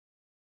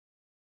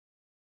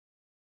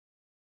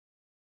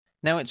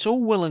Now it's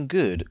all well and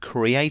good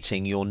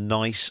creating your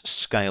nice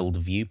scaled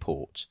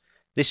viewport.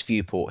 This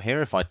viewport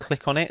here, if I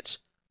click on it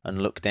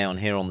and look down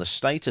here on the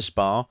status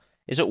bar,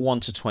 is at 1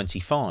 to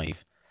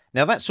 25.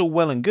 Now that's all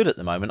well and good at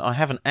the moment. I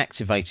haven't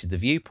activated the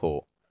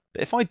viewport.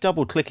 But if I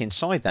double click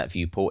inside that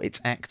viewport,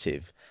 it's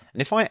active.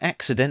 And if I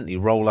accidentally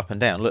roll up and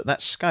down, look,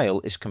 that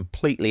scale is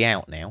completely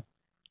out now.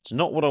 It's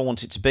not what I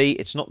want it to be.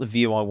 It's not the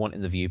view I want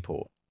in the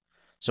viewport.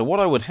 So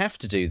what I would have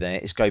to do there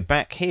is go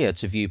back here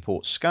to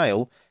viewport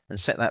scale and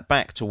set that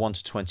back to 1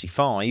 to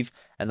 25,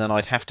 and then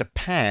I'd have to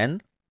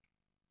pan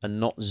and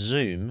not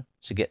zoom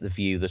to get the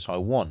view that I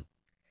want.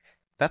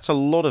 That's a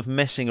lot of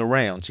messing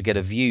around to get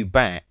a view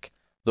back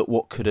that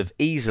what could have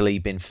easily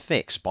been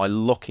fixed by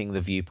locking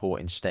the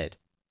viewport instead.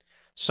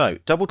 So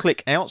double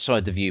click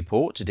outside the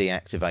viewport to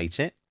deactivate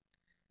it.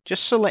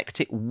 Just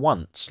select it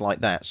once like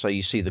that so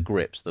you see the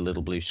grips, the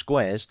little blue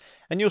squares,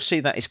 and you'll see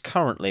that is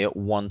currently at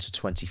 1 to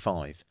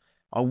 25.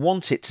 I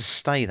want it to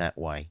stay that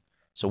way.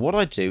 So what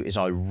I do is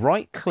I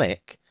right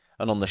click,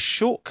 and on the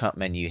shortcut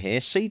menu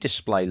here, see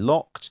display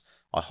locked,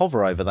 I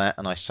hover over that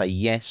and I say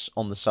yes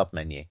on the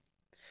submenu.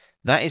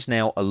 That is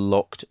now a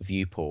locked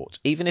viewport.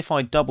 Even if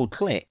I double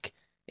click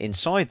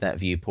inside that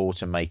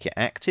viewport and make it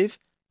active,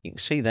 you can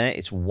see there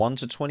it's 1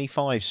 to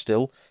 25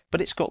 still,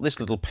 but it's got this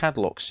little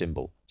padlock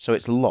symbol, so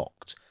it's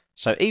locked.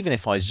 So even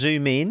if I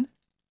zoom in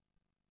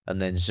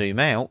and then zoom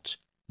out,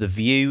 the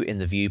view in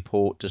the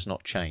viewport does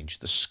not change.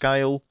 The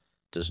scale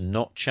does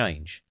not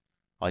change.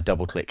 I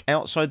double click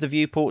outside the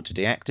viewport to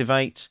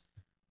deactivate,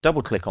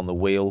 double click on the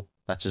wheel,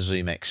 that's a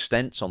zoom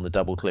extent on the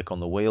double click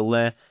on the wheel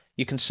there.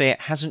 You can see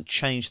it hasn't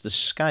changed the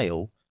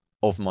scale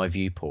of my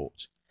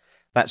viewport.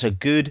 That's a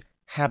good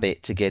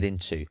habit to get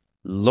into.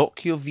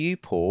 Lock your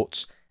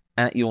viewports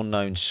at your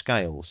known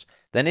scales.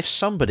 Then if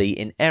somebody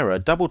in error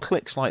double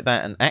clicks like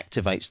that and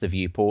activates the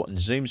viewport and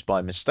zooms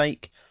by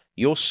mistake,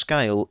 your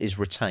scale is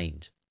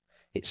retained.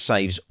 It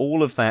saves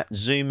all of that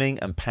zooming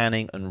and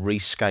panning and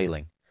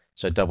rescaling.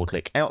 So double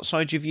click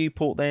outside your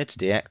viewport there to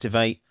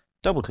deactivate,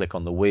 double click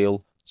on the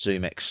wheel,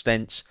 zoom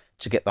extents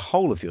to get the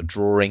whole of your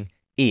drawing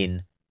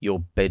in your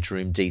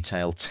bedroom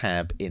detail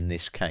tab in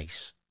this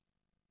case.